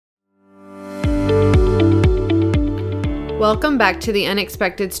Welcome back to the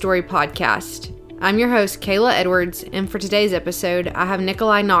Unexpected Story Podcast. I'm your host, Kayla Edwards, and for today's episode, I have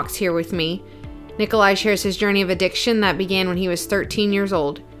Nikolai Knox here with me. Nikolai shares his journey of addiction that began when he was 13 years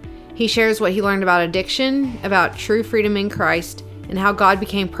old. He shares what he learned about addiction, about true freedom in Christ, and how God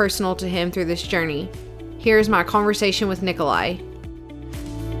became personal to him through this journey. Here's my conversation with Nikolai.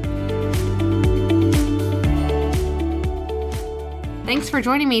 Thanks for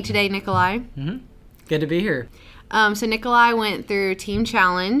joining me today, Nikolai. Good to be here. So Nikolai went through Teen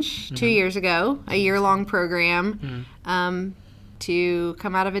Challenge 2 years ago, a year-long program to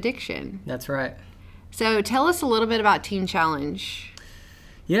come out of addiction. That's right. So tell us a little bit about Teen Challenge.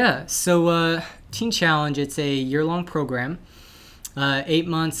 Yeah, so Teen Challenge, it's a year-long program, 8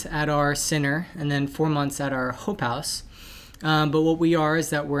 months at our center and then 4 months at our Hope House. But what we are is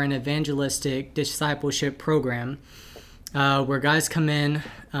that we're an evangelistic discipleship program where guys come in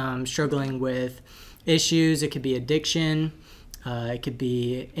struggling with issues. It could be addiction. It could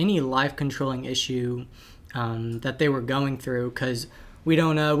be any life-controlling issue that they were going through. Because we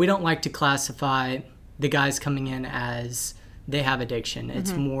don't like to classify the guys coming in as they have addiction.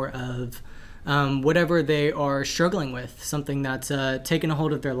 It's more of whatever they are struggling with, something that's taken a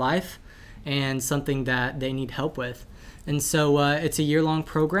hold of their life, and something that they need help with. And so it's a year-long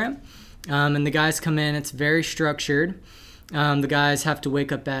program, and the guys come in. It's very structured. The guys have to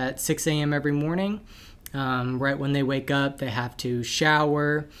wake up at 6 a.m. every morning. Right when they wake up, they have to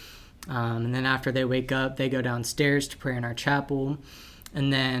shower. And then after they wake up, they go downstairs to pray in our chapel.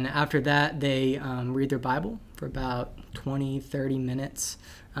 And then after that, they read their Bible for about 20, 30 minutes.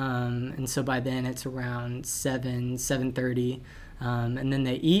 And so by then, it's around 7:30. And then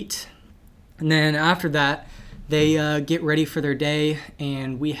they eat. And then after that, they get ready for their day,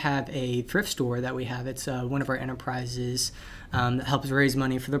 and we have a thrift store that we have. It's one of our enterprises that helps raise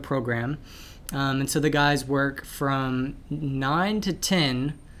money for the program. And so the guys work from 9 to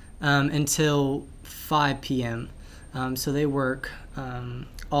 10 until 5 p.m. So they work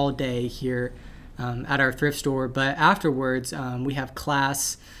all day here at our thrift store. But afterwards, we have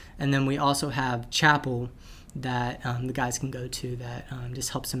class, and then we also have chapel that the guys can go to that just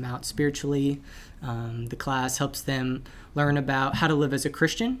helps them out spiritually. The class helps them learn about how to live as a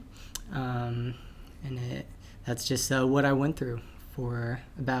Christian. That's just what I went through for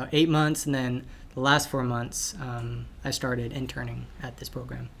about 8 months. And then the last 4 months, I started interning at this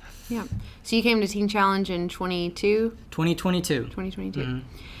program. Yeah. So you came to Teen Challenge in 2022? 2022. 2022. Mm-hmm.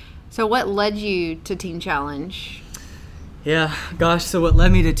 So what led you to Teen Challenge? Yeah, gosh, so what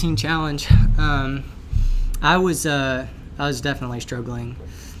led me to Teen Challenge? I was definitely struggling.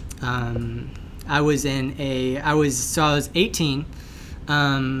 I was 18.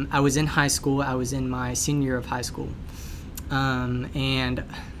 I was in high school. I was in my senior year of high school. And,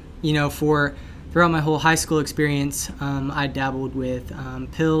 throughout my whole high school experience, I dabbled with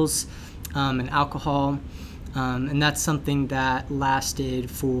pills and alcohol. And that's something that lasted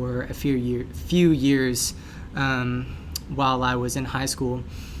for a few years while I was in high school.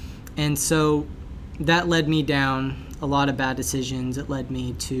 And so that led me down a lot of bad decisions. It led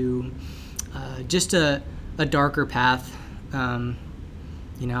me to just a darker path. I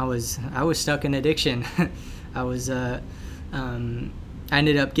was stuck in addiction. I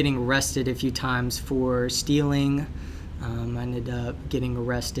ended up getting arrested a few times for stealing. I ended up getting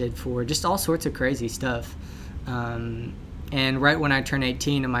arrested for just all sorts of crazy stuff. And right when I turned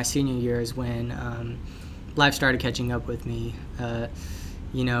 18 in my senior year is when life started catching up with me.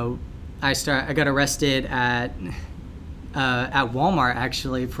 I got arrested at Walmart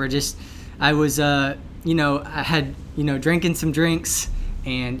actually for I was I had drinking some drinks,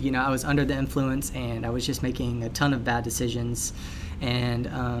 and I was under the influence, and I was just making a ton of bad decisions. And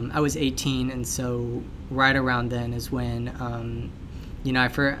I was 18, and so right around then is when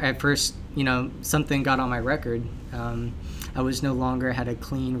at first something got on my record. I was no longer had a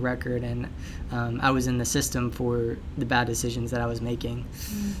clean record, and I was in the system for the bad decisions that I was making.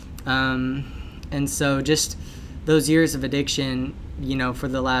 And so just those years of addiction, for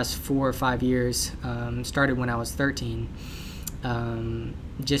the last 4 or 5 years, started when I was 13.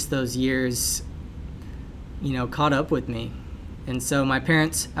 Just those years, caught up with me. And so my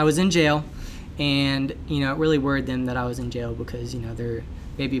parents, I was in jail, and, it really worried them that I was in jail because, their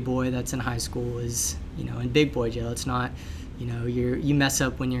baby boy that's in high school is, in big boy jail. It's not, you mess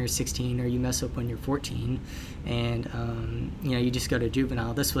up when you're 16 or you mess up when you're 14, and, you just go to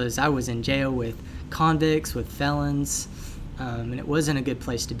juvenile. I was in jail with convicts, with felons, and it wasn't a good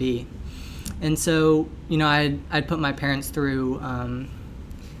place to be. And so, I'd put my parents through,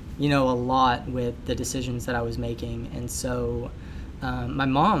 a lot with the decisions that I was making. And so my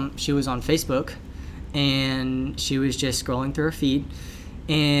mom, she was on Facebook, and she was just scrolling through her feed,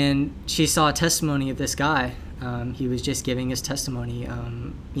 and she saw a testimony of this guy. He was just giving his testimony,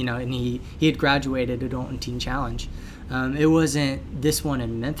 and he had graduated Adult and Teen Challenge. It wasn't this one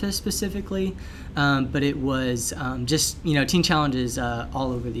in Memphis specifically, but it was just, Teen Challenges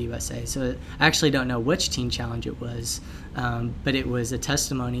all over the USA. So I actually don't know which Teen Challenge it was, but it was a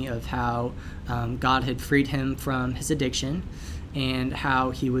testimony of how God had freed him from his addiction and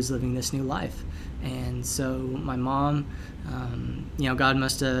how he was living this new life. And so my mom, God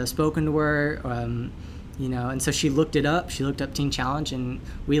must have spoken to her, and so she looked it up. She looked up Teen Challenge, and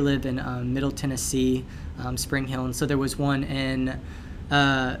we live in Middle Tennessee, Spring Hill. And so there was one in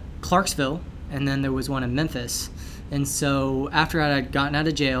Clarksville, and then there was one in Memphis. And so after I had gotten out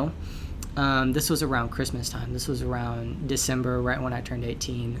of jail, this was around Christmas time. This was around December, right when I turned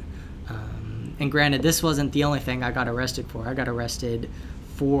 18. And granted, this wasn't the only thing I got arrested for. I got arrested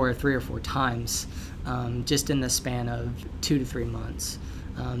for 3 or 4 times, just in the span of 2 to 3 months.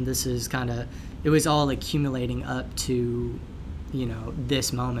 This is it was all accumulating up to,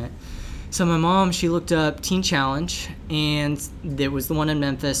 this moment. So my mom, she looked up Teen Challenge, and there was the one in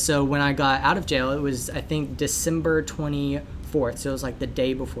Memphis. So when I got out of jail, it was, I think, December 24th. So it was like the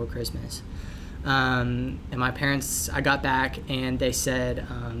day before Christmas. And my parents, I got back, and they said,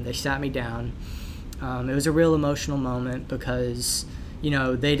 they sat me down. It was a real emotional moment because,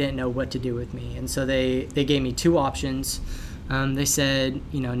 they didn't know what to do with me. And so they gave me 2 options. They said,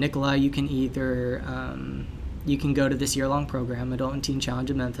 Nikolai, you can either, you can go to this year-long program, Adult and Teen Challenge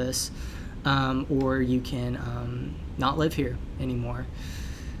in Memphis, or you can not live here anymore.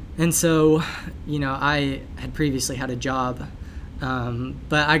 And so, I had previously had a job,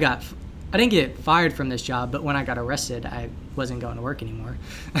 but I didn't get fired from this job, but when I got arrested, I wasn't going to work anymore.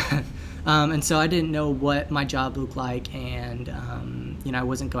 And so I didn't know what my job looked like, and, I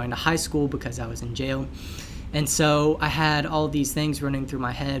wasn't going to high school because I was in jail. And so I had all these things running through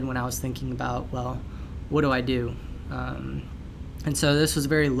my head when I was thinking about, well, what do I do? And so this was a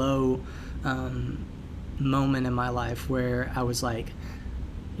very low moment in my life where I was like,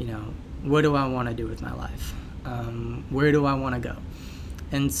 what do I want to do with my life? Where do I want to go?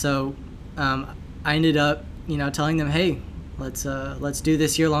 And so I ended up, telling them, hey, let's do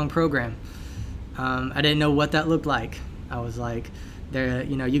this year-long program. I didn't know what that looked like. I was like,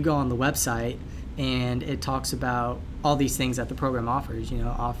 you go on the website, and it talks about all these things that the program offers.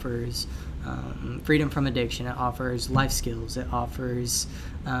 Offers freedom from addiction. It offers life skills. It offers,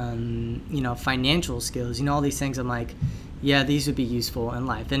 financial skills. All these things. I'm like, yeah, these would be useful in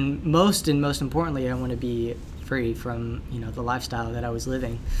life. And most importantly, I want to be free from, the lifestyle that I was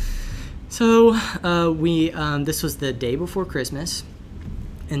living. So this was the day before Christmas.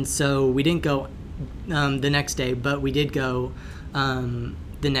 And so we didn't go the next day, but we did go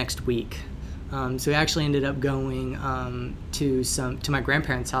the next week. So we actually ended up going to my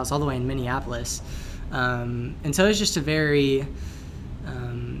grandparents' house all the way in Minneapolis. And so it was just a very,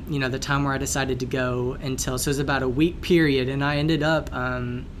 the time where I decided to go so it was about a week period. And I ended up,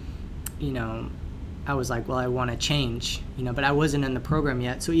 I was like, well, I want to change, but I wasn't in the program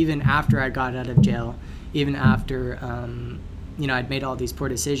yet. So even after I got out of jail, even after, I'd made all these poor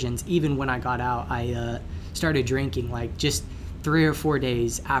decisions, even when I got out, I started drinking, like just 3 or 4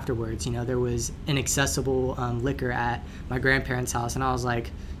 days afterwards. There was inaccessible liquor at my grandparents' house, and I was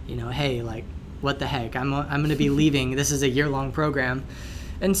like, hey, like, what the heck? I'm going to be leaving. This is a year-long program.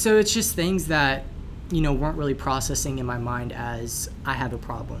 And so it's just things that, weren't really processing in my mind as I have a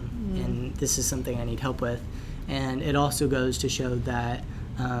problem, and this is something I need help with. And it also goes to show that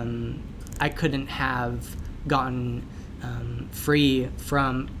I couldn't have gotten free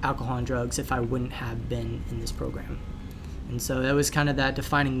from alcohol and drugs if I wouldn't have been in this program. And so that was kind of that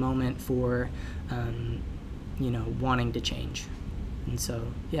defining moment for, wanting to change. And so,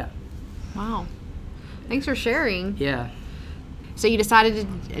 yeah. Wow. Thanks for sharing. Yeah. So you decided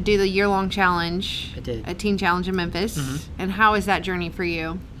to do the year-long challenge. I did. A teen challenge in Memphis. Mm-hmm. And how is that journey for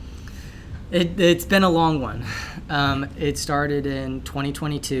you? It's been a long one. It started in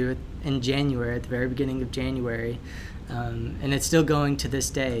 2022 in January, at the very beginning of January. And it's still going to this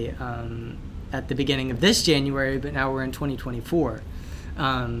day. At the beginning of this January, but now we're in 2024.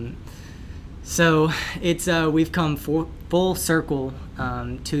 So it's we've come full circle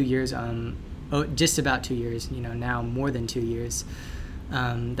 2 years, just about 2 years, now more than 2 years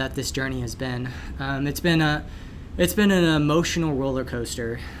that this journey has been. It's been an emotional roller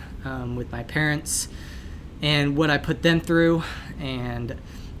coaster with my parents and what I put them through, and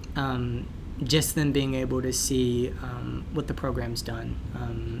just them being able to see what the program's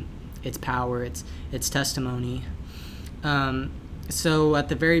done. Its power, its testimony. So at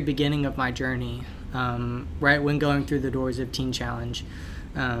the very beginning of my journey, right when going through the doors of Teen Challenge.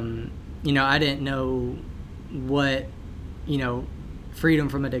 I didn't know what, freedom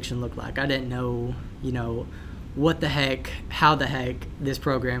from addiction looked like. I didn't know, how the heck this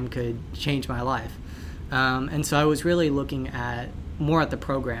program could change my life. And so I was really looking more at the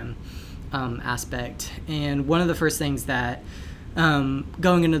program aspect. And one of the first things that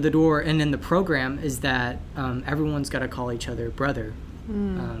going into the door and in the program is that everyone's got to call each other brother.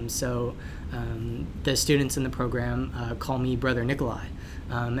 So the students in the program call me Brother Nikolai.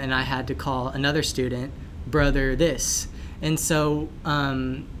 And I had to call another student Brother this. And so,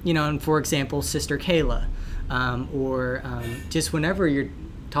 and for example, Sister Kayla, or just whenever you're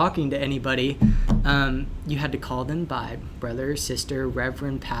talking to anybody, you had to call them by brother, sister,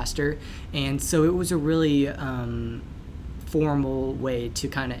 reverend, pastor. And so it was a really formal way to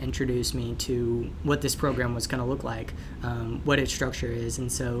kind of introduce me to what this program was going to look like, what its structure is.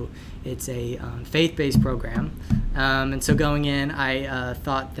 And so it's a faith-based program. And so going in, I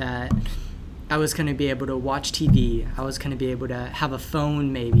thought that I was going to be able to watch TV. I was going to be able to have a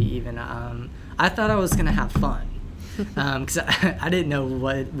phone, maybe even. I thought I was going to have fun because I didn't know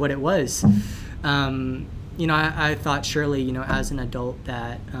what it was. I thought surely, as an adult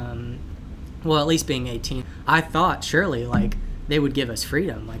that, at least being 18, I thought surely like they would give us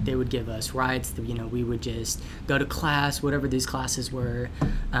freedom, like they would give us rights. We would just go to class, whatever these classes were.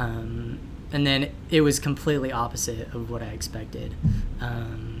 And then it was completely opposite of what I expected.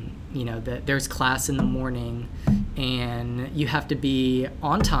 That there's class in the morning and you have to be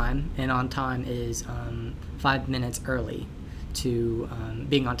on time, and on time is 5 minutes early to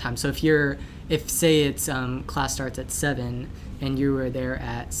being on time. So if say it's class starts at 7 and you were there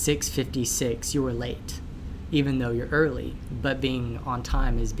at 6:56, you were late, even though you're early. But being on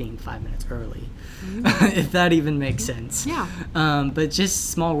time is being 5 minutes early, if that even makes sense. Yeah. But just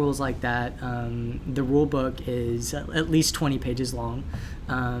small rules like that. The rule book is at least 20 pages long,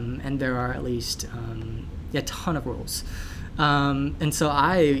 and there are at least a ton of rules. And so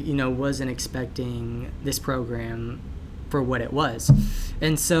I, wasn't expecting this program for what it was.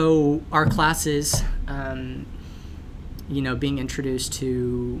 And so our classes, being introduced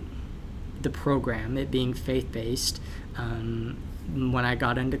to the program, it being faith-based, when I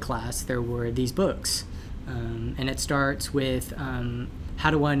got into class, there were these books. And it starts with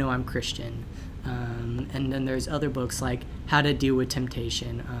How Do I Know I'm Christian? And then there's other books like How to Deal with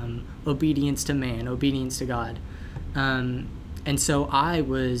Temptation, Obedience to Man, Obedience to God. And so I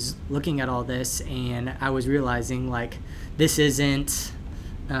was looking at all this and I was realizing like this isn't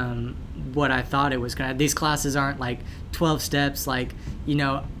what I thought it was gonna. These classes aren't like 12 steps, like,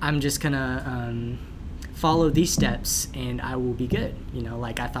 I'm just gonna follow these steps and I will be good.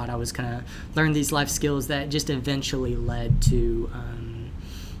 Like I thought I was gonna learn these life skills that just eventually led to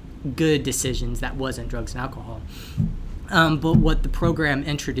good decisions that wasn't drugs and alcohol. But what the program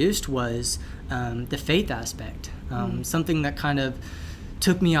introduced was the faith aspect, something that kind of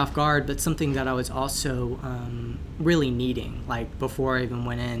took me off guard, but something that I was also really needing. Like before I even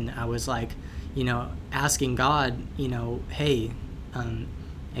went in, I was like, asking God, hey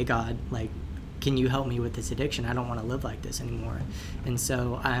God, like, can you help me with this addiction? I don't want to live like this anymore. And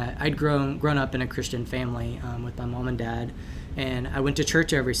so I'd grown up in a Christian family with my mom and dad, and I went to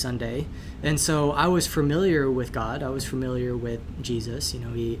church every Sunday. And so I was familiar with God. I was familiar with Jesus.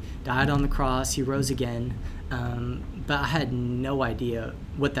 He died on the cross, he rose again. But I had no idea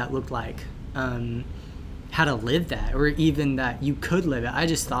what that looked like, how to live that, or even that you could live it. I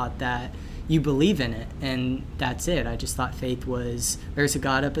just thought that you believe in it and that's it. I just thought faith was there's a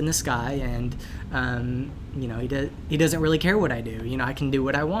God up in the sky and he doesn't really care what I do. I can do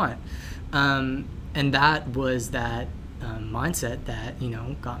what I want. And that was that mindset that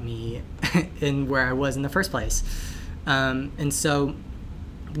got me in where I was in the first place. And so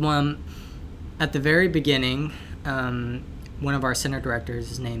at the very beginning, one of our center directors,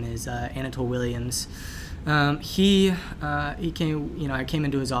 his name is Anatole Williams. He came, I came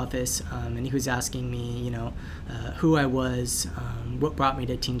into his office, and he was asking me, who I was, what brought me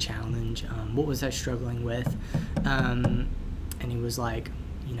to Teen Challenge, what was I struggling with, and he was like,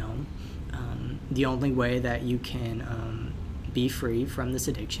 the only way that you can be free from this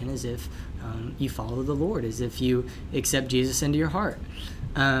addiction is if you follow the Lord, is if you accept Jesus into your heart.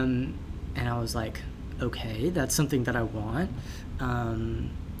 And I was like, okay, that's something that I want.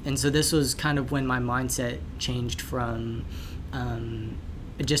 And so this was kind of when my mindset changed from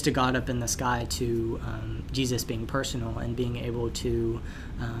just a God up in the sky to Jesus being personal and being able to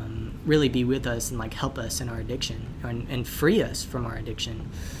really be with us and like help us in our addiction and free us from our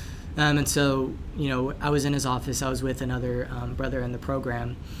addiction. And so, I was in his office. I was with another brother in the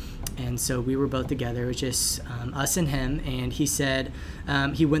program. And so we were both together. It was just us and him. And he said,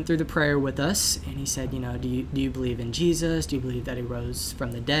 he went through the prayer with us. And he said, do you believe in Jesus? Do you believe that he rose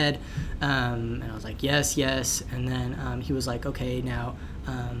from the dead? And I was like, yes. And then he was like, okay, now,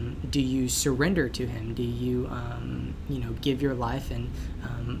 do you surrender to him? Do you, give your life and,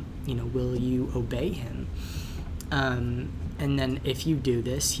 will you obey him? And then if you do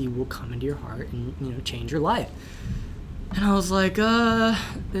this, he will come into your heart and, change your life. And I was like,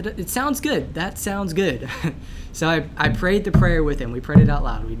 it sounds good. That sounds good. So I prayed the prayer with him. We prayed it out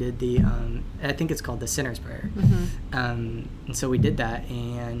loud. We did the, I think it's called the Sinner's Prayer. Mm-hmm. And so we did that.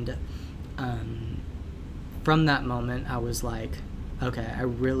 And from that moment, I was like, okay, I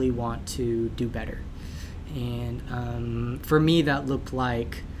really want to do better. And for me, that looked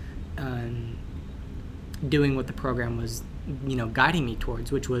like doing what the program was guiding me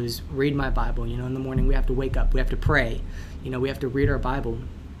towards, which was read my Bible. In the morning we have to wake up, we have to pray, we have to read our Bible.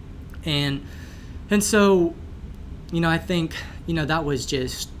 And so, I think, that was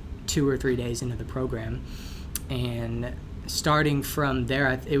just 2 or 3 days into the program. And starting from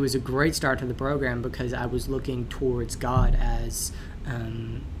there, it was a great start to the program because I was looking towards God as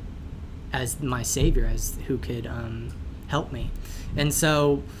my Savior, as who could help me. And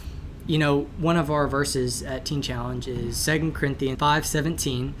so, one of our verses at Teen Challenge is 2 Corinthians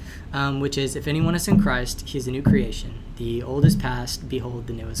 5:17, which is, if anyone is in Christ, he is a new creation. The old is past, behold,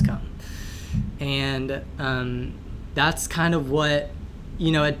 the new has come. And that's kind of what,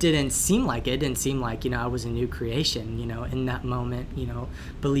 it didn't seem like. It didn't seem like, I was a new creation, in that moment,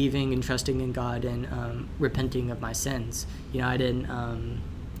 believing and trusting in God and repenting of my sins. I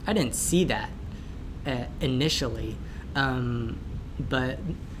didn't see that initially, but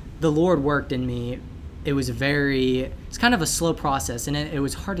the Lord worked in me. It's kind of a slow process, and it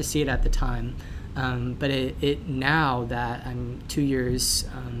was hard to see it at the time. But it now that I'm 2 years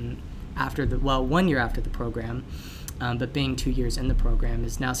 1 year after the program, but being 2 years in the program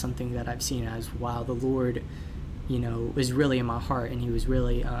is now something that I've seen as, wow, the Lord, was really in my heart, and he was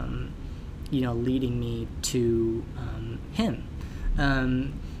really, leading me to him.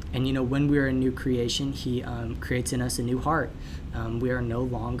 And, when we are a new creation, he creates in us a new heart. We are no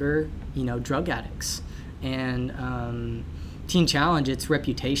longer, drug addicts. And Teen Challenge, its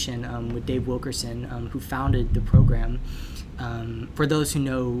reputation with Dave Wilkerson, who founded the program. For those who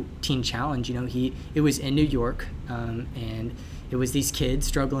know Teen Challenge, it was in New York, and it was these kids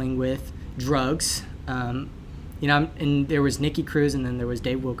struggling with drugs. And there was Nikki Cruz, and then there was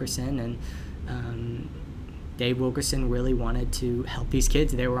Dave Wilkerson, and Dave Wilkerson really wanted to help these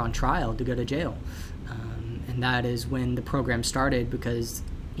kids. They were on trial to go to jail. And that is when the program started, because,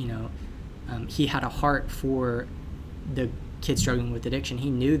 he had a heart for the kids struggling with addiction. He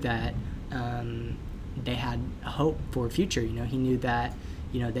knew that they had a hope for a future. He knew that,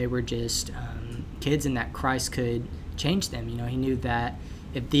 they were just kids, and that Christ could change them. He knew that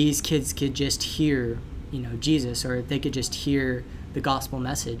if these kids could just hear, Jesus, or if they could just hear the gospel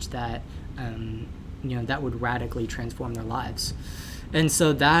message, that that would radically transform their lives. And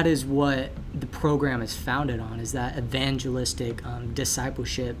so that is what the program is founded on, is that evangelistic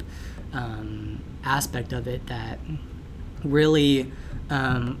discipleship aspect of it, that really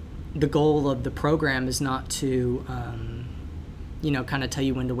the goal of the program is not to, kind of tell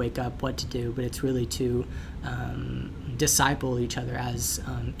you when to wake up, what to do, but it's really to disciple each other as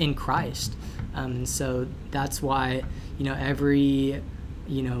in Christ. And so that's why, every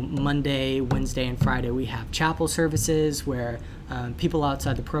Monday, Wednesday, and Friday we have chapel services where people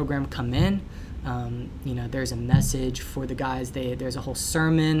outside the program come in. There's a message for the guys. There's a whole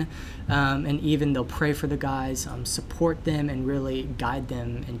sermon, and even they'll pray for the guys, support them, and really guide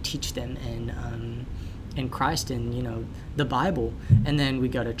them and teach them in Christ and the Bible. And then we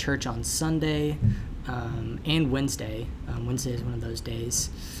go to church on Sunday and Wednesday. Wednesday is one of those days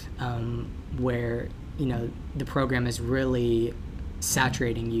where the program is really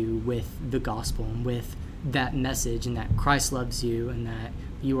saturating you with the gospel and with that message, and that Christ loves you and that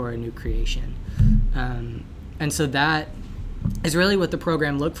you are a new creation. And so that is really what the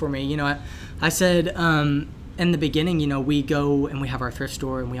program looked for me. I said in the beginning, we go and we have our thrift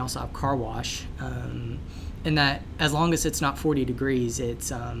store, and we also have car wash, and that as long as it's not 40 degrees,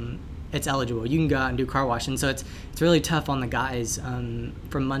 it's eligible. You can go out and do car wash. And so it's really tough on the guys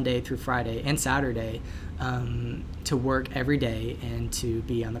from Monday through Friday and Saturday to work every day and to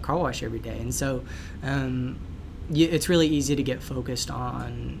be on the car wash every day. And so it's really easy to get focused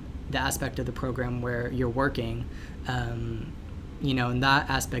on the aspect of the program where you're working and that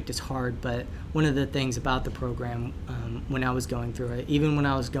aspect is hard. But one of the things about the program, when I was going through it, even when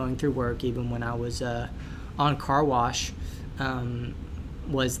I was going through work, even when I was on car wash,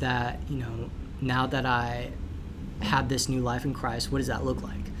 was that, now that I have this new life in Christ, what does that look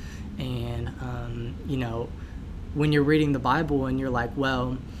like? And, when you're reading the Bible and you're like,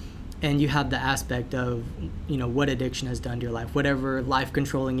 well, and you have the aspect of, what addiction has done to your life, whatever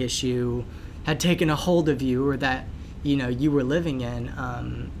life-controlling issue had taken a hold of you or that, you were living in,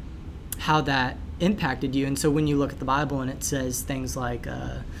 how that impacted you. And so when you look at the Bible and it says things like,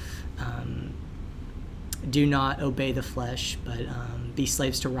 do not obey the flesh, but be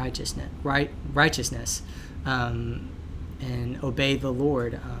slaves to righteousness, and obey the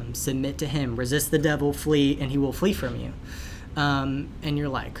Lord, submit to him, resist the devil, flee, and he will flee from you. And you're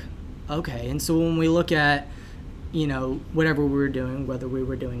like, okay. And so when we look at, whatever we were doing, whether we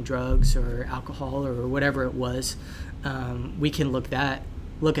were doing drugs or alcohol or whatever it was, we can look at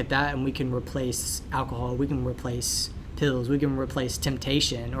that and we can replace alcohol, we can replace pills, we can replace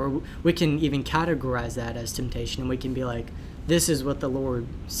temptation, or we can even categorize that as temptation, and we can be like, this is what the Lord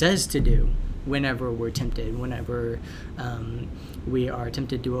says to do whenever we're tempted, whenever we are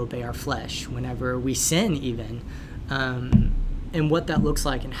tempted to obey our flesh, whenever we sin even, and what that looks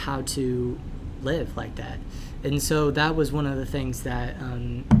like and how to live like that. And so that was one of the things that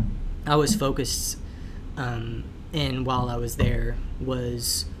I was focused in while I was there,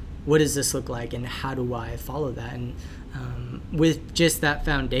 was what does this look like and how do I follow that? And with just that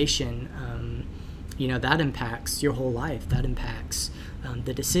foundation, that impacts your whole life. That impacts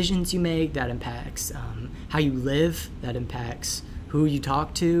the decisions you make. That impacts how you live. That impacts who you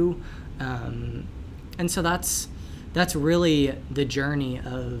talk to. And so that's really the journey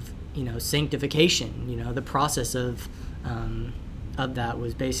of, sanctification. The process of that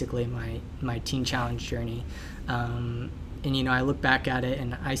was basically my Teen Challenge journey. And, I look back at it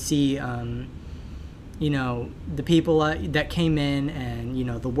and I see, the people that came in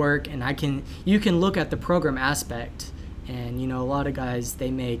and, the work, and you can look at the program aspect and, a lot of guys, they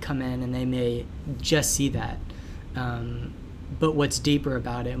may come in and they may just see that. But what's deeper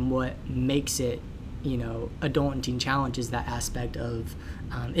about it and what makes it, Adult and Teen Challenge is that aspect of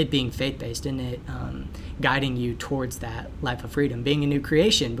it being faith-based and it guiding you towards that life of freedom, being a new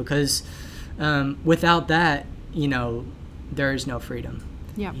creation, because without that, there is no freedom.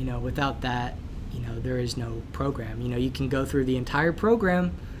 Yeah. Without that, there is no program. You can go through the entire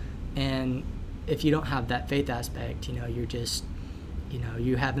program, and if you don't have that faith aspect, you're just,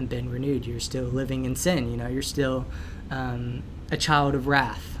 you haven't been renewed. You're still living in sin. You're still a child of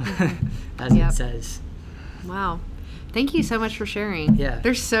wrath, as it says. Wow. Thank you so much for sharing. Yeah.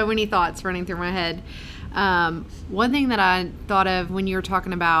 There's so many thoughts running through my head. One thing that I thought of when you were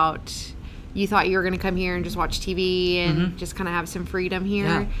talking about, you thought you were going to come here and just watch TV and just kind of have some freedom here.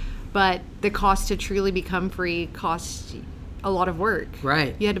 Yeah. But the cost to truly become free costs a lot of work.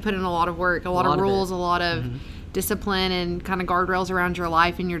 Right. You had to put in a lot of work, a lot of rules, a lot of discipline and kind of guardrails around your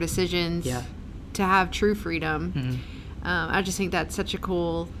life and your decisions to have true freedom. I just think that's such a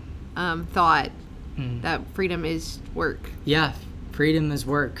cool thought, that freedom is work. Yeah, freedom is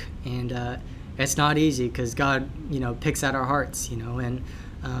work. And it's not easy because God, picks at our hearts, and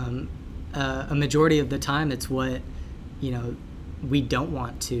a majority of the time it's what, we don't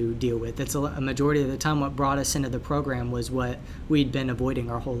want to deal with. It's a majority of the time what brought us into the program was what we'd been avoiding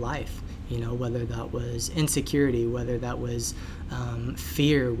our whole life, whether that was insecurity, whether that was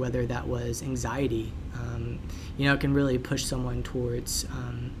fear, whether that was anxiety. It can really push someone towards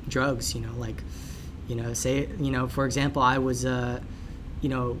drugs, say, for example, I was, I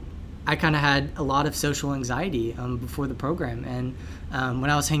kind of had a lot of social anxiety before the program. And when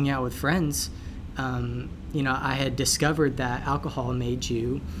I was hanging out with friends, I had discovered that alcohol made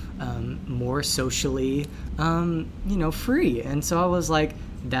you more socially, free. And so I was like,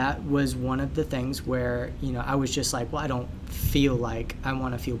 that was one of the things where, I was just like, well, I don't feel like I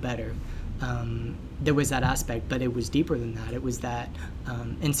want to feel better. There was that aspect, but it was deeper than that. It was that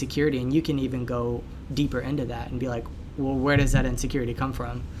insecurity. And you can even go deeper into that and be like, well, where does that insecurity come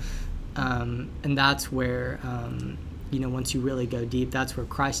from? And that's where, once you really go deep, that's where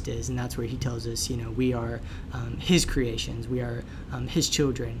Christ is, and that's where he tells us, we are his creations, we are his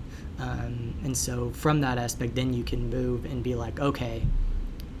children. And so from that aspect, then you can move and be like, okay,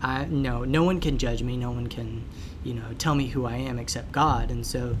 no one can judge me, no one can, tell me who I am except God. And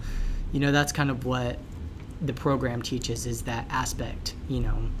so, that's kind of what the program teaches, is that aspect,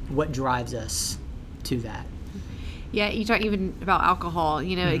 what drives us to that. Yeah, you talk even about alcohol,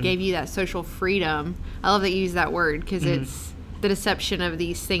 it gave you that social freedom. I love that you use that word, because it's the deception of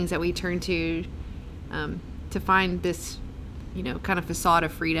these things that we turn to find this kind of facade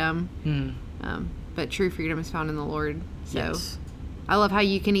of freedom. Mm. But true freedom is found in the Lord. So Yes. I love how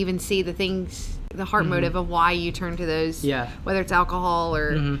you can even see the heart motive of why you turn to those, whether it's alcohol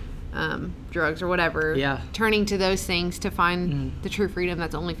or drugs or whatever. Yeah. Turning to those things to find the true freedom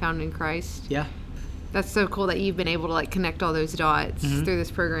that's only found in Christ. Yeah. That's so cool that you've been able to like connect all those dots through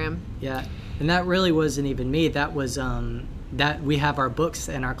this program. Yeah. And that really wasn't even me. That was that we have our books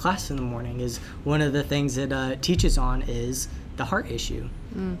in our class in the morning is one of the things that teaches on is the heart issue.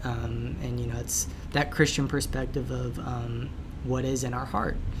 And it's that Christian perspective of what is in our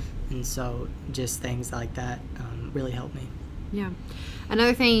heart. And so just things like that really helped me. Yeah.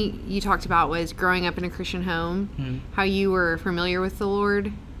 Another thing you talked about was growing up in a Christian home, how you were familiar with the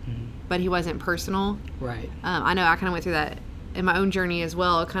Lord, but he wasn't personal. Right. I know I kind of went through that in my own journey as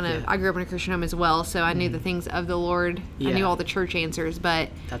well. I grew up in a Christian home as well, so I knew the things of the Lord. I knew all the church answers, but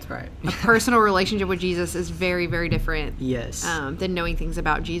that's right. A personal relationship with Jesus is very, very different. Yes. Than knowing things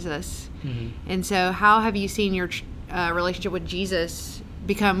about Jesus. And so how have you seen your relationship with Jesus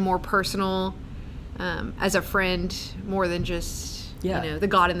become more personal as a friend, more than just the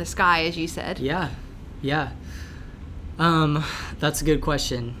God in the sky, as you said? Yeah. That's a good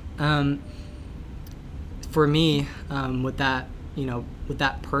question. For me, what that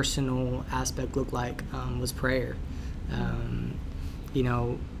personal aspect looked like was prayer.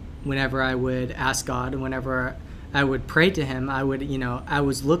 Whenever I would ask God, and whenever I would pray to Him, I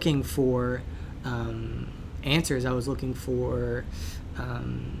was looking for answers. I was looking for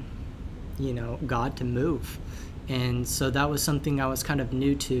God to move, and so that was something I was kind of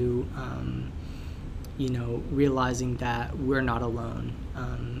new to. Realizing that we're not alone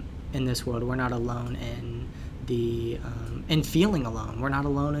in this world. We're not alone in and feeling alone. We're not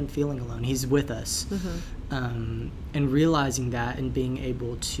alone in feeling alone. He's with us. And realizing that and being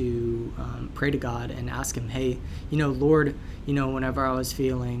able to pray to God and ask Him, hey, Lord, whenever I was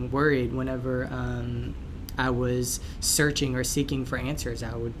feeling worried, whenever I was searching or seeking for answers,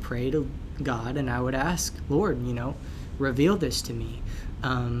 I would pray to God and I would ask, Lord, reveal this to me.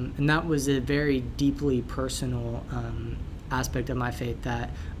 And that was a very deeply personal aspect of my faith that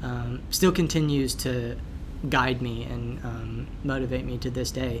still continues to guide me and motivate me to this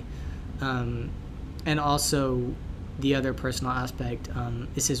day. And also the other personal aspect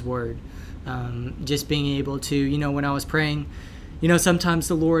is His Word. Just being able to, when I was praying, sometimes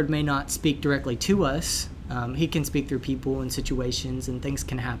the Lord may not speak directly to us. He can speak through people and situations and things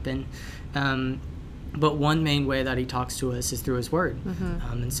can happen. But one main way that He talks to us is through His Word.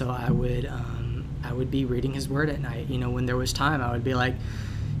 And so I would be reading His Word at night. When there was time, I would be like,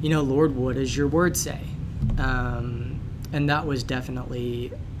 Lord, what does your Word say? And that was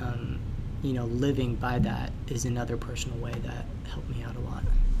definitely, living by that is another personal way that helped me out a lot.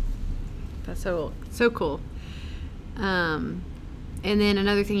 That's so cool. And then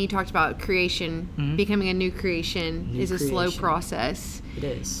another thing you talked about, creation, becoming a new creation is a slow process. It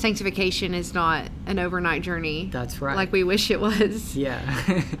is. Sanctification is not an overnight journey. That's right. Like we wish it was. Yeah.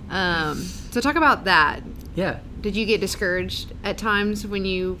 So talk about that. Yeah. Did you get discouraged at times when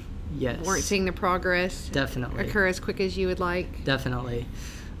you weren't seeing the progress Definitely occur as quick as you would like? Definitely.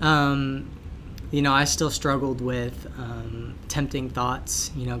 I still struggled with tempting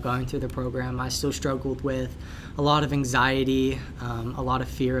thoughts, going through the program. I still struggled with a lot of anxiety, a lot of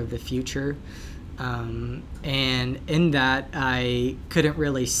fear of the future. And in that, I couldn't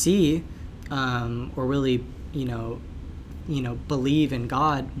really see or really, believe in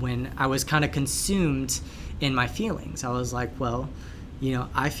God when I was kind of consumed in my feelings. I was like, well,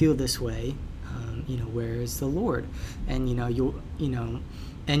 I feel this way. Where is the Lord? And,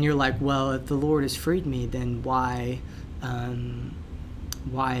 and you're like, well, if the Lord has freed me, then why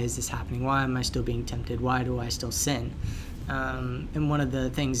is this happening? Why am I still being tempted? Why do I still sin? And one of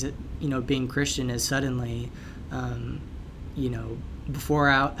the things that, being Christian is suddenly, before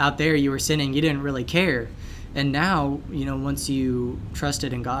out there you were sinning, you didn't really care. And now, once you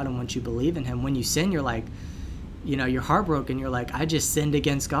trusted in God and once you believe in Him, when you sin, you're like, you're heartbroken. You're like, I just sinned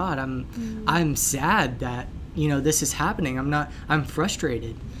against God. I'm sad that, this is happening. I'm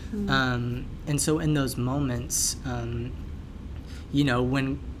frustrated. And so in those moments,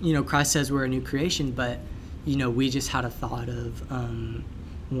 when, Christ says we're a new creation, but, we just had a thought of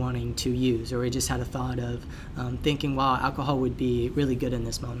wanting to use, or we just had a thought of thinking, wow, alcohol would be really good in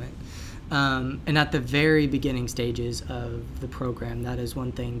this moment. And at the very beginning stages of the program, that is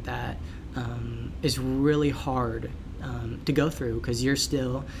one thing that is really hard to go through, because you're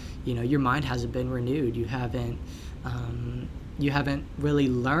still, your mind hasn't been renewed. You haven't really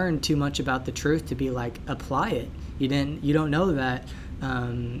learned too much about the truth to be like, apply it. You don't know that.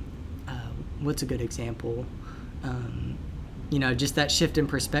 What's a good example? just that shift in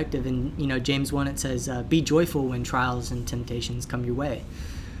perspective. And, James 1, it says, be joyful when trials and temptations come your way.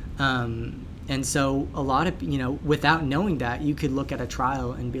 And so a lot of, without knowing that, you could look at a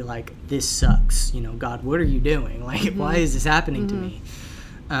trial and be like, this sucks. God, what are you doing? Like, why is this happening to me?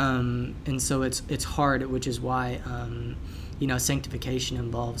 And so it's hard, which is why, sanctification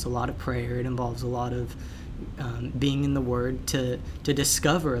involves a lot of prayer. It involves a lot of being in the Word to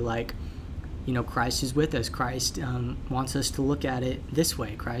discover, like, Christ is with us. Christ wants us to look at it this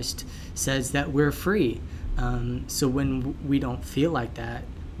way. Christ says that we're free. So when we don't feel like that,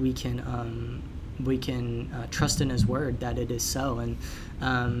 we can trust in His Word that it is so.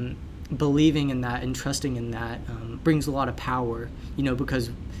 And believing in that and trusting in that brings a lot of power, because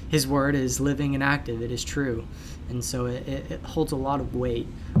His Word is living and active. It is true. And so it holds a lot of weight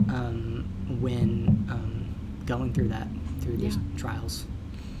when going through these trials.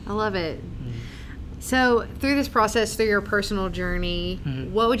 I love it. So through this process, through your personal journey,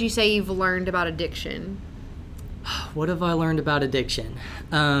 what would you say you've learned about addiction? What have I learned about addiction?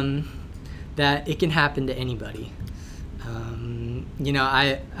 That it can happen to anybody.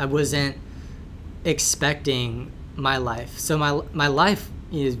 I wasn't expecting my life. So my life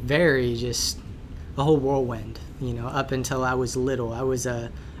is very just a whole whirlwind, up until I was little. I was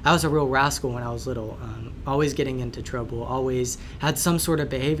a real rascal when I was little, always getting into trouble, always had some sort of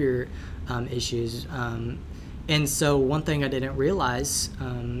behavior issues. And so one thing I didn't realize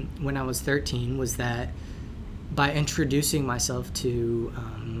when I was 13 was that by introducing myself to,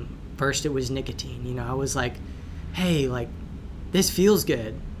 first it was nicotine, I was like, hey, like, this feels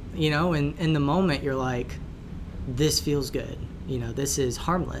good, and in the moment you're like, this feels good, this is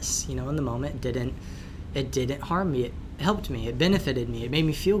harmless, in the moment it didn't harm me, it helped me, it benefited me, it made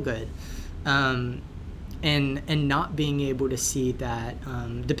me feel good. And not being able to see that,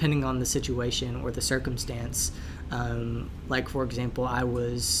 depending on the situation or the circumstance, like, for example, I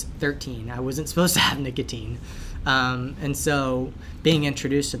was 13. I wasn't supposed to have nicotine. And so being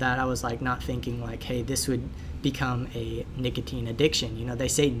introduced to that, I was like not thinking like, hey, this would become a nicotine addiction. They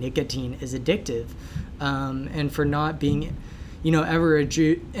say nicotine is addictive. And for not being ever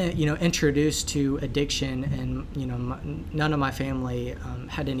introduced to addiction, and none of my family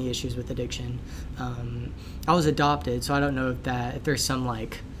had any issues with addiction. I was adopted, so I don't know if there's some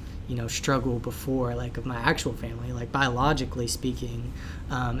like struggle before, like, of my actual family, like biologically speaking,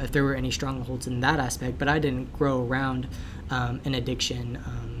 if there were any strongholds in that aspect. But I didn't grow around an addiction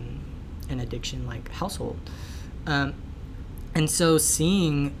like household, and so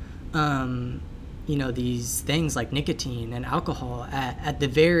seeing these things like nicotine and alcohol at the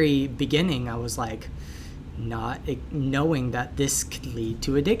very beginning, I was like not knowing that this could lead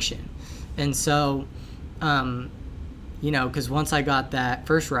to addiction. And so because once I got that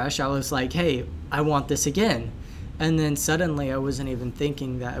first rush, I was like, hey, I want this again. And then suddenly I wasn't even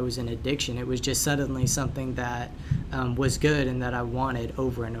thinking that it was an addiction. It was just suddenly something that was good and that I wanted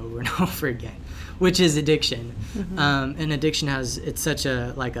over and over and over again, which is addiction. And addiction it's such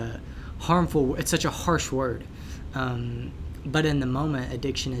a harsh word. But in the moment,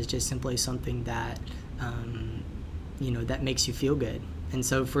 addiction is just simply something that, that makes you feel good. And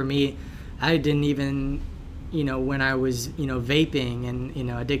so for me, I didn't even, when I was, vaping and,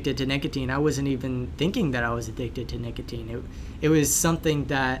 addicted to nicotine, I wasn't even thinking that I was addicted to nicotine. It was something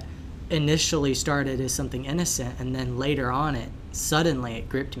that initially started as something innocent, and then later on suddenly it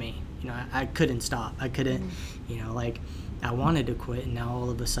gripped me. I couldn't stop. I couldn't, I wanted to quit, and now all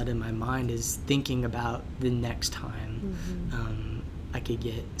of a sudden my mind is thinking about the next time I could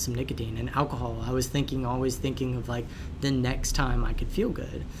get some nicotine. And alcohol, I was always thinking of like the next time I could feel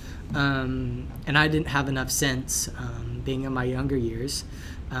good. And I didn't have enough sense, being in my younger years,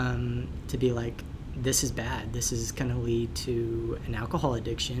 to be like, this is bad. This is going to lead to an alcohol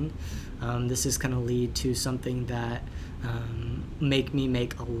addiction. This is going to lead to something that make me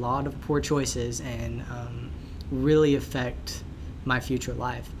make a lot of poor choices and really affect my future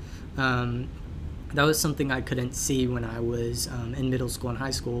life. That was something I couldn't see when I was in middle school and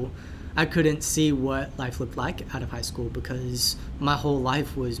high school. I couldn't see what life looked like out of high school because my whole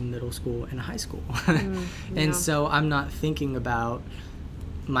life was middle school and high school. And so I'm not thinking about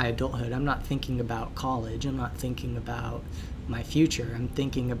my adulthood. I'm not thinking about college. I'm not thinking about my future. I'm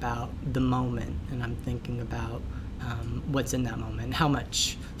thinking about the moment, and I'm thinking about what's in that moment, how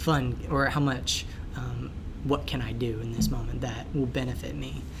much fun or how much what can I do in this moment that will benefit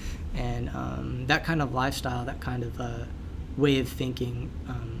me. And that kind of lifestyle, that kind of way of thinking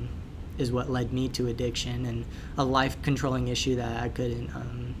is what led me to addiction and a life-controlling issue that I couldn't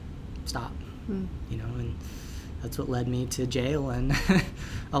stop. And that's what led me to jail and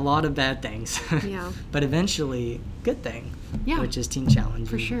a lot of bad things. Yeah. But eventually, good thing. Yeah. Which is Teen Challenge.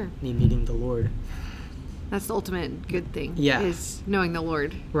 For sure. Me meeting the Lord. That's the ultimate good thing. Yeah. Is knowing the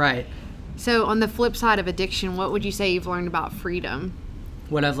Lord. Right. So on the flip side of addiction, what would you say you've learned about freedom?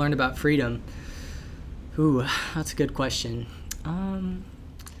 What I've learned about freedom? Ooh, that's a good question. I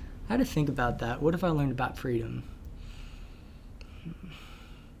had to think about that. What have I learned about freedom?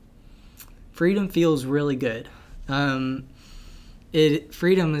 Freedom feels really good. Freedom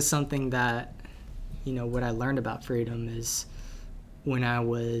is something that, what I learned about freedom is when I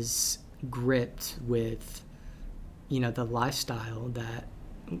was gripped with, the lifestyle that,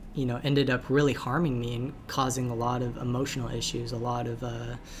 ended up really harming me and causing a lot of emotional issues, a lot of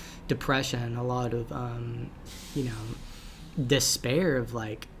depression, a lot of, despair of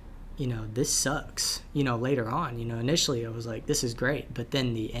like, this sucks, later on. Initially I was like, this is great, but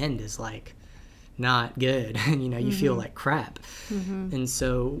then the end is like not good. You feel like crap. And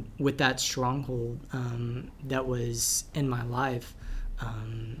so with that stronghold that was in my life,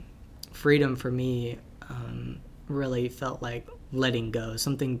 freedom for me really felt like letting go,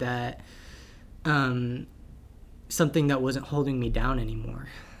 something that wasn't holding me down anymore.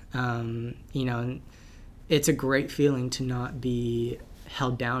 And it's a great feeling to not be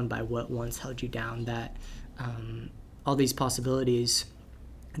held down by what once held you down, that all these possibilities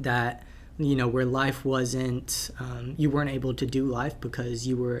that, where life wasn't, you weren't able to do life because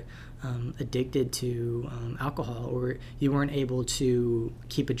you were addicted to alcohol, or you weren't able to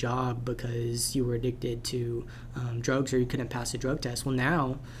keep a job because you were addicted to drugs, or you couldn't pass a drug test. Well,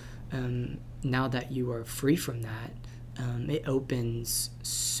 now that you are free from that, it opens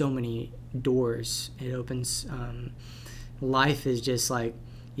so many doors. It opens, life is just like,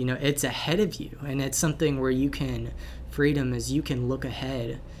 it's ahead of you, and it's something where freedom is you can look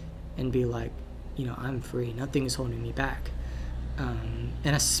ahead and be like, I'm free. Nothing is holding me back.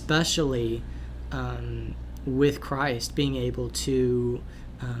 And especially with Christ, being able to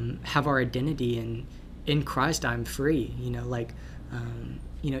have our identity in Christ, I'm free.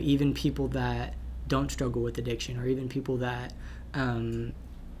 Even people that don't struggle with addiction, or even people that,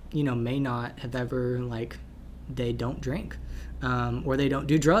 may not have ever, like, they don't drink, or they don't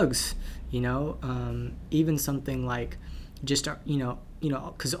do drugs, even something like just,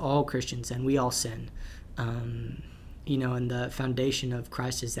 because all Christians and we all sin, and the foundation of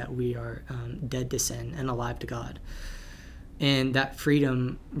Christ is that we are dead to sin and alive to God. And that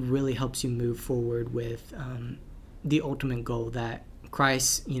freedom really helps you move forward with the ultimate goal that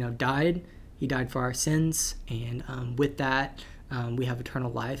Christ, died. He died for our sins, and with that, we have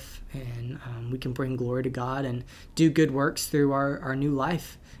eternal life, and we can bring glory to God and do good works through our new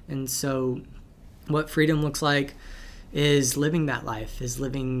life. And so what freedom looks like is living that life, is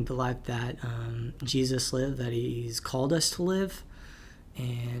living the life that Jesus lived, that he's called us to live.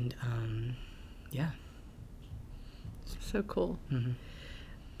 And yeah. So cool.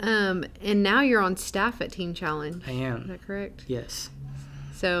 Mm-hmm. And now you're on staff at Teen Challenge. I am. Is that correct? Yes.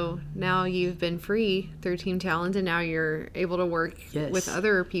 So now you've been free through Teen Challenge, and now you're able to work with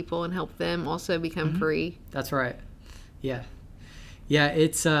other people and help them also become free. That's right. Yeah. Yeah,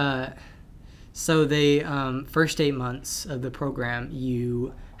 it's so the first 8 months of the program,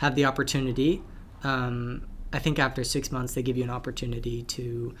 you have the opportunity. I think after 6 months, they give you an opportunity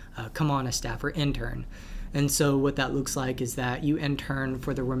to come on as staff or intern. And so what that looks like is that you intern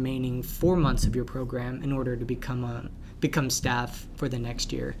for the remaining 4 months of your program in order to become staff for the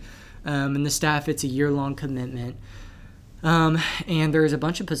next year. And the staff, it's a year-long commitment. And there's a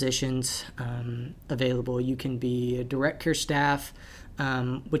bunch of positions available. You can be a direct care staff,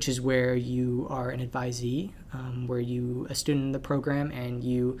 which is where you are an advisee, where you a student in the program, and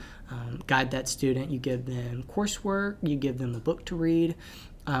you guide that student. You give them coursework, you give them a book to read,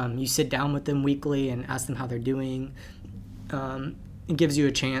 you sit down with them weekly and ask them how they're doing. It gives you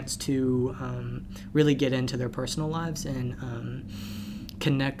a chance to really get into their personal lives and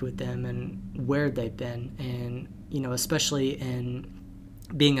connect with them and where they've been. And, especially in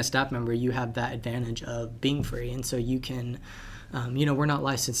being a staff member, you have that advantage of being free. And so you can, we're not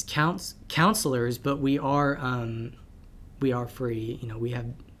licensed counselors, but we are free. We have,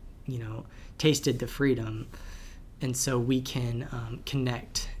 tasted the freedom. And so we can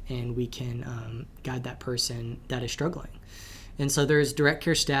connect, and we can guide that person that is struggling. And so there's direct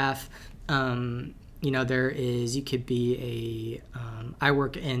care staff. You could be I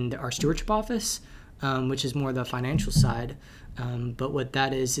work in our stewardship office, which is more the financial side. But what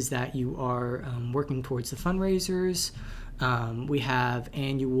that is that you are working towards the fundraisers. We have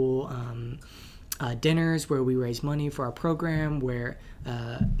annual dinners where we raise money for our program, where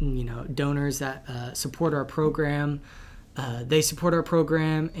donors that support our program, they support our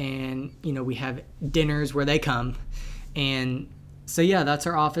program, and we have dinners where they come. And so that's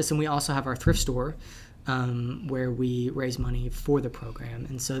our office. And we also have our thrift store where we raise money for the program.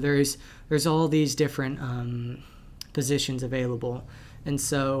 And so there's all these different positions available. And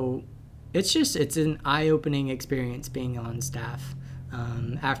so it's an eye-opening experience being on staff.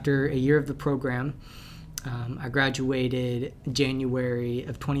 After a year of the program, I graduated January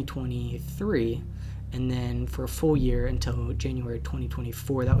of 2023, and then for a full year until January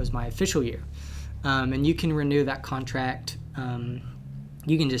 2024, that was my official year. And you can renew that contract.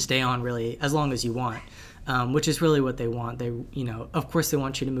 You can just stay on really as long as you want, which is really what they want. They, of course they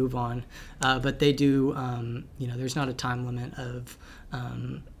want you to move on, but they do, there's not a time limit of,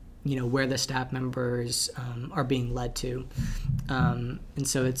 where the staff members are being led to. And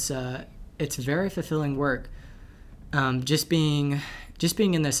so it's very fulfilling work. Just being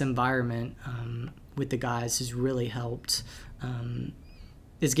in this environment with the guys has really helped.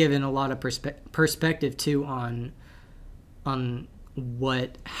 It's given a lot of perspective too on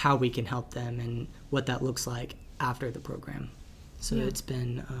how we can help them and what that looks like after the program. So it's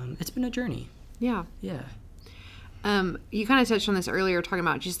been a journey. Yeah. Yeah. You kind of touched on this earlier, talking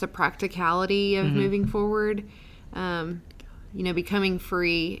about just the practicality of moving forward, becoming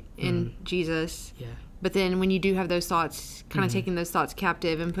free in Jesus. Yeah. But then when you do have those thoughts, kind of taking those thoughts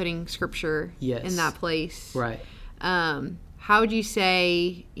captive and putting scripture in that place. Right. How would you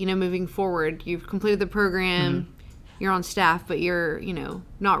say, moving forward, you've completed the program, you're on staff, but you're,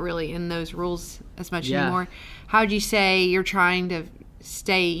 not really in those rules as much anymore. How would you say you're trying to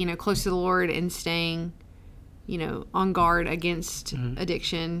stay, close to the Lord and staying, on guard against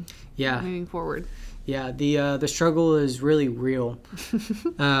addiction moving forward? Yeah, the struggle is really real,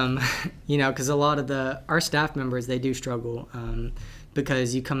 because a lot of our staff members, they do struggle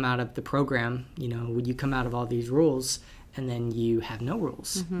because you come out of the program, when you come out of all these rules, and then you have no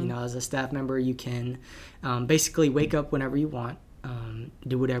rules. As a staff member, you can basically wake up whenever you want,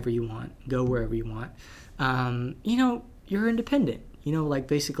 do whatever you want, go wherever you want. You're independent, like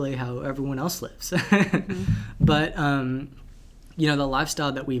basically how everyone else lives. But the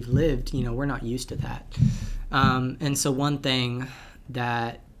lifestyle that we've lived, we're not used to that. And so one thing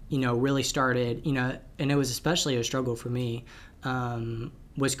that, really started, and it was especially a struggle for me,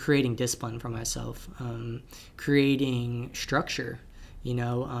 was creating discipline for myself, creating structure.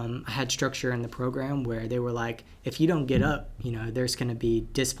 I had structure in the program where they were like, if you don't get up, there's going to be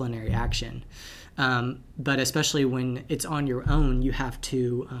disciplinary action. But especially when it's on your own, you have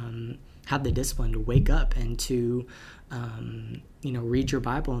to have the discipline to wake up and to read your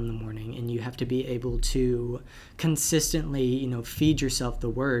Bible in the morning, and you have to be able to consistently, feed yourself the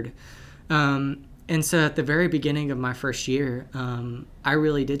Word. And so at the very beginning of my first year, I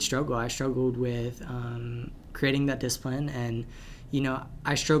really did struggle. I struggled with creating that discipline, and,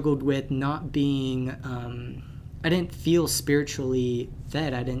 I struggled with not being, I didn't feel spiritually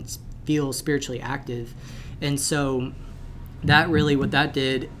fed. I didn't feel spiritually active. And so that really, what that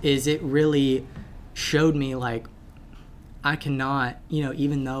did is it really showed me, like, I cannot,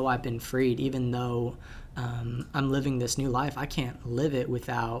 even though I've been freed, even though I'm living this new life, I can't live it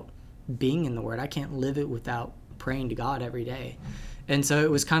without being in the Word. I can't live it without praying to God every day. And so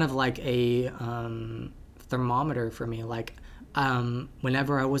it was kind of like a thermometer for me. Like,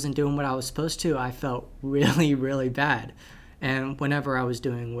 whenever I wasn't doing what I was supposed to, I felt really, really bad. And whenever I was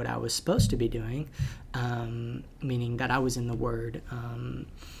doing what I was supposed to be doing, meaning that I was in the Word,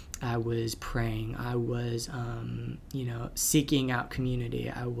 I was praying, I was, seeking out community,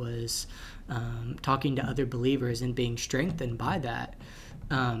 I was talking to other believers and being strengthened by that.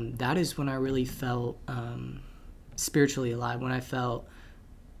 That is when I really felt spiritually alive, when I felt,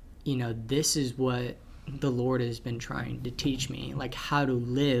 this is what the Lord has been trying to teach me, like how to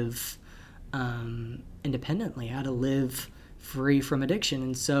live independently, how to live free from addiction.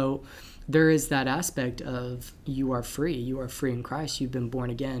 And so there is that aspect of you are free in Christ, you've been born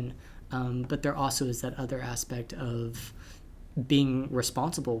again, but there also is that other aspect of being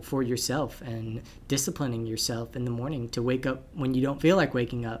responsible for yourself and disciplining yourself in the morning to wake up when you don't feel like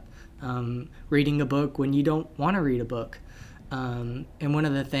waking up, reading a book when you don't want to read a book. And one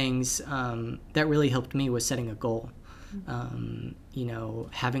of the things that really helped me was setting a goal.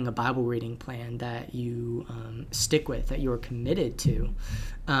 Having a Bible reading plan that you stick with, that you're committed to,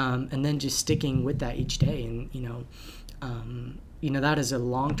 and then just sticking with that each day. And, that is a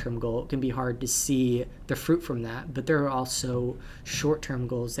long-term goal. It can be hard to see the fruit from that, but there are also short-term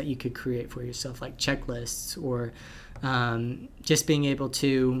goals that you could create for yourself, like checklists, or just being able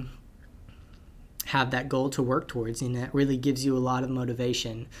to, have that goal to work towards, and that really gives you a lot of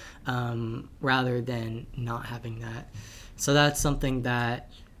motivation rather than not having that. So that's something that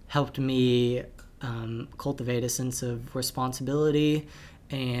helped me cultivate a sense of responsibility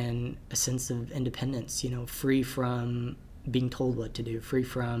and a sense of independence, free from being told what to do, free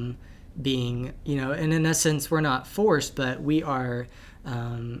from being, and in essence, we're not forced, but we are,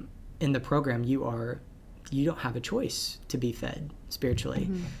 in the program, you don't have a choice to be fed spiritually.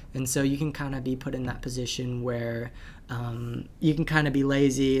 Mm-hmm. And so you can kind of be put in that position where you can kind of be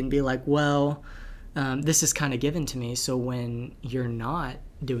lazy and be like, well, this is kind of given to me. So when you're not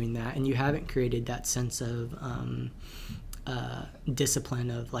doing that and you haven't created that sense of discipline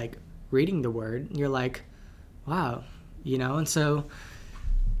of like reading the word, you're like, wow, and so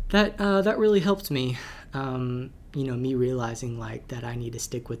that really helped me, me realizing like that I need to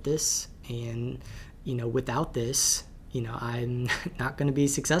stick with this, and without this, I'm not going to be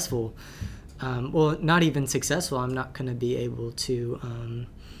successful. Well, not even successful. I'm not going to be able to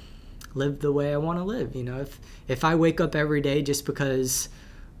live the way I want to live. If I wake up every day just because,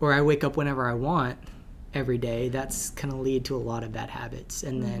 or I wake up whenever I want every day, that's going to lead to a lot of bad habits.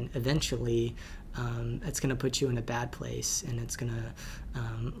 And then eventually it's going to put you in a bad place, and it's going to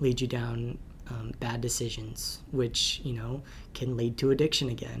lead you down bad decisions, which, can lead to addiction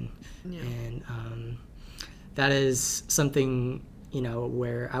again. Yeah. And that is something,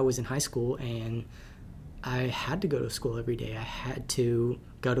 where I was in high school and I had to go to school every day. I had to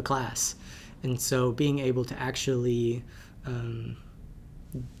go to class. And so being able to actually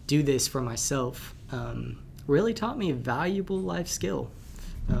do this for myself really taught me a valuable life skill,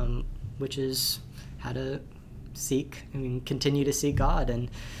 which is how to seek and continue to seek God and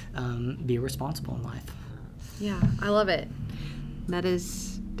be responsible in life. Yeah, I love it. That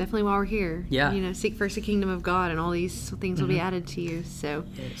is definitely why we're here. Yeah. Seek first the kingdom of God, and all these things will be added to you. So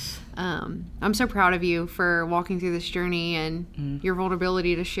yes. I'm so proud of you for walking through this journey and your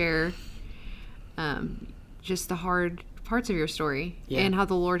vulnerability to share just the hard parts of your story and how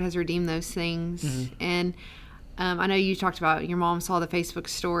the Lord has redeemed those things. And I know you talked about your mom saw the Facebook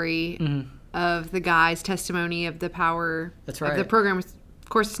story of the guy's testimony of the power That's right. of the program. Of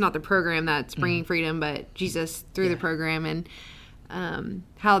course, it's not the program that's bringing freedom, but Jesus through the program, and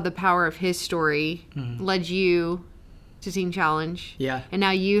how the power of his story led you to Teen Challenge. Yeah. And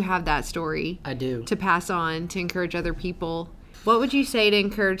now you have that story. I do. To pass on, to encourage other people. What would you say to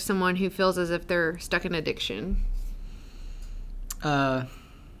encourage someone who feels as if they're stuck in addiction?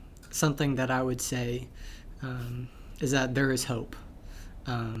 Something that I would say is that there is hope.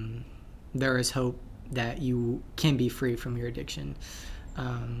 There is hope that you can be free from your addiction.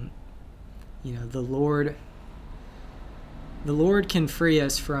 The Lord can free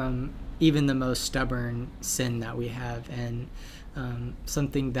us from even the most stubborn sin that we have, and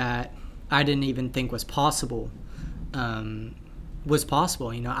something that I didn't even think was possible. I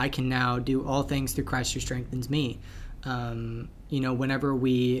can now do all things through Christ who strengthens me. Whenever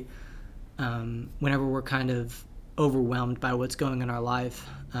we're kind of overwhelmed by what's going on in our life,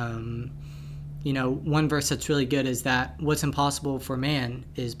 one verse that's really good is that what's impossible for man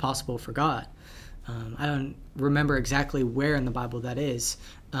is possible for God. I don't remember exactly where in the Bible that is.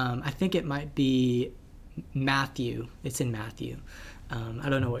 I think it might be Matthew. It's in Matthew. I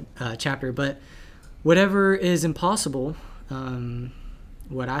don't know what chapter, but whatever is impossible,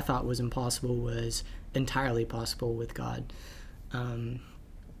 what I thought was impossible was entirely possible with God. I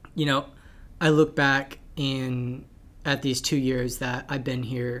look back at these 2 years that I've been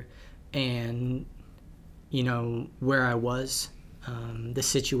here, and where I was, the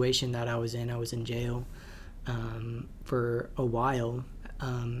situation that I was in jail for a while,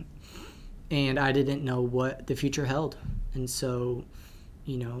 and I didn't know what the future held. And so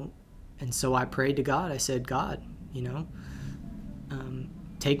I prayed to God. I said, God,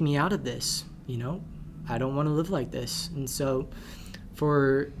 take me out of this. I don't want to live like this. And so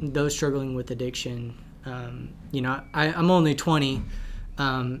for those struggling with addiction, I'm only 20,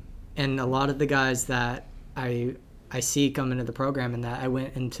 and a lot of the guys that I see come into the program and that I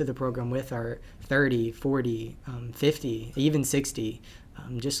went into the program with are 30, 40, 50, even 60,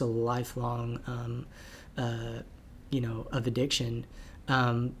 just a lifelong, of addiction.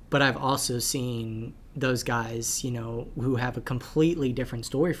 But I've also seen those guys, who have a completely different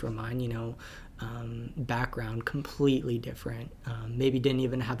story from mine, background completely different. Maybe didn't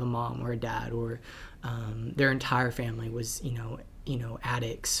even have a mom or a dad, or their entire family was,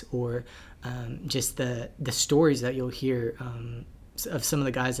 addicts, or just the stories that you'll hear of some of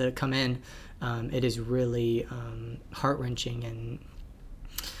the guys that have come in. It is really heart-wrenching,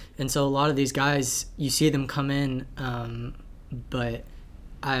 and so a lot of these guys, you see them come in, but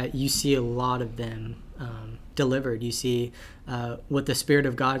you see a lot of them delivered. You see what the Spirit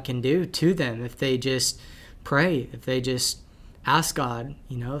of God can do to them if they just pray, if they just ask God,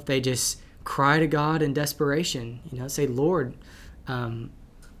 if they just cry to God in desperation, say, Lord,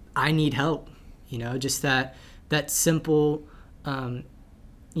 I need help, just that simple,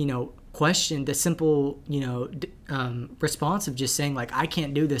 question, the simple, response of just saying, like, I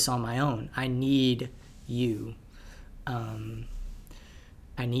can't do this on my own. I need you.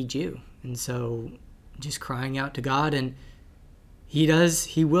 I need you. And so just crying out to God, and he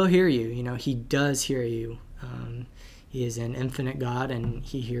will hear you. He does hear you. He is an infinite God, and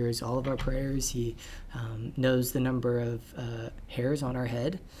he hears all of our prayers. He knows the number of hairs on our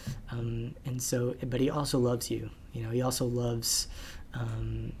head. And so, but he also loves you. He also loves,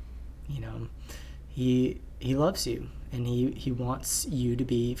 he loves you, and he wants you to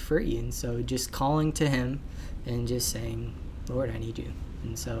be free. And so just calling to him and just saying, Lord, I need you.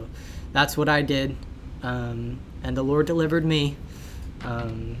 And so that's what I did. And the Lord delivered me.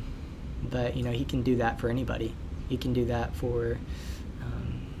 But, he can do that for anybody. He can do that for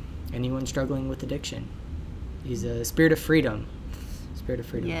anyone struggling with addiction. He's a spirit of freedom. Spirit of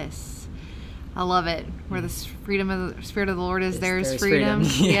freedom. Yes. I love it. Where the freedom of the Spirit of the Lord is, there's freedom.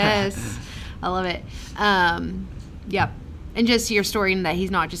 Yeah. Yes. I love it. Yep. And just your story in that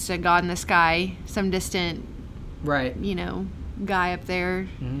he's not just a God in the sky, some distant, right, guy up there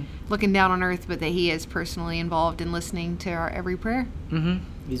looking down on earth, but that he is personally involved in listening to our every prayer.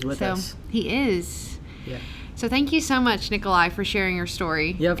 He's with us. He is. Yeah. So thank you so much, Nikolai, for sharing your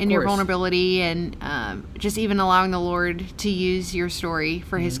story and your vulnerability, and just even allowing the Lord to use your story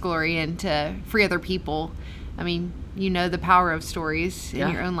for his glory and to free other people. I mean, the power of stories in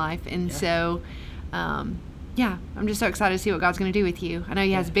your own life. And so, I'm just so excited to see what God's going to do with you. I know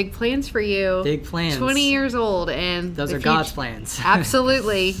he has big plans for you. Big plans. 20 years old. And those are God's plans.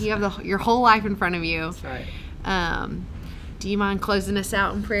 Absolutely. You have your whole life in front of you. That's right. Do you mind closing us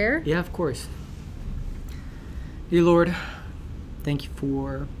out in prayer? Yeah, of course. Dear Lord, thank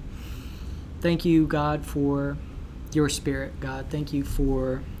you, God, for your Spirit, God. Thank you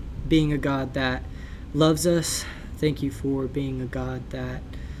for being a God that loves us. Thank you for being a God that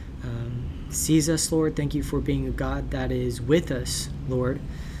sees us, Lord. Thank you for being a God that is with us, Lord.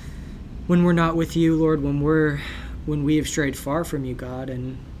 When we're not with you, Lord, when we have strayed far from you, God,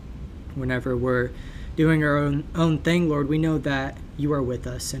 and whenever we're doing our own thing, Lord, we know that you are with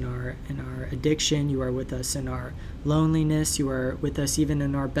us in our addiction. You are with us in our loneliness. You are with us even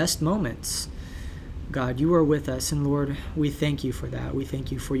in our best moments. God, you are with us, and Lord, we thank you for that. We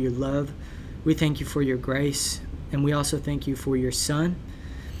thank you for your love. We thank you for your grace, and we also thank you for your Son,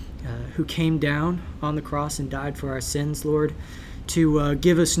 who came down on the cross and died for our sins, Lord, to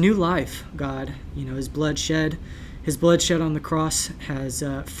give us new life, God. His blood shed on the cross has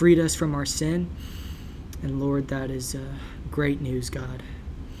freed us from our sin. And Lord, that is great news, God.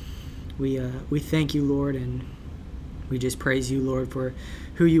 We thank you, Lord, and we just praise you, Lord, for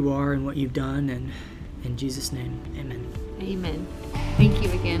who you are and what you've done. And in Jesus' name, amen. Amen. Thank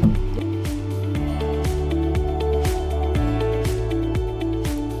you again.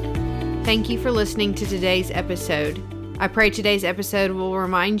 Thank you for listening to today's episode. I pray today's episode will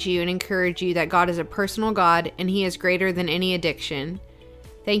remind you and encourage you that God is a personal God and he is greater than any addiction.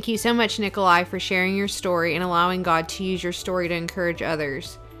 Thank you so much, Nikolai, for sharing your story and allowing God to use your story to encourage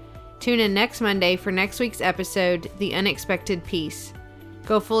others. Tune in next Monday for next week's episode, The Unexpected Peace.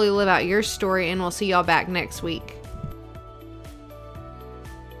 Go fully live out your story, and we'll see y'all back next week.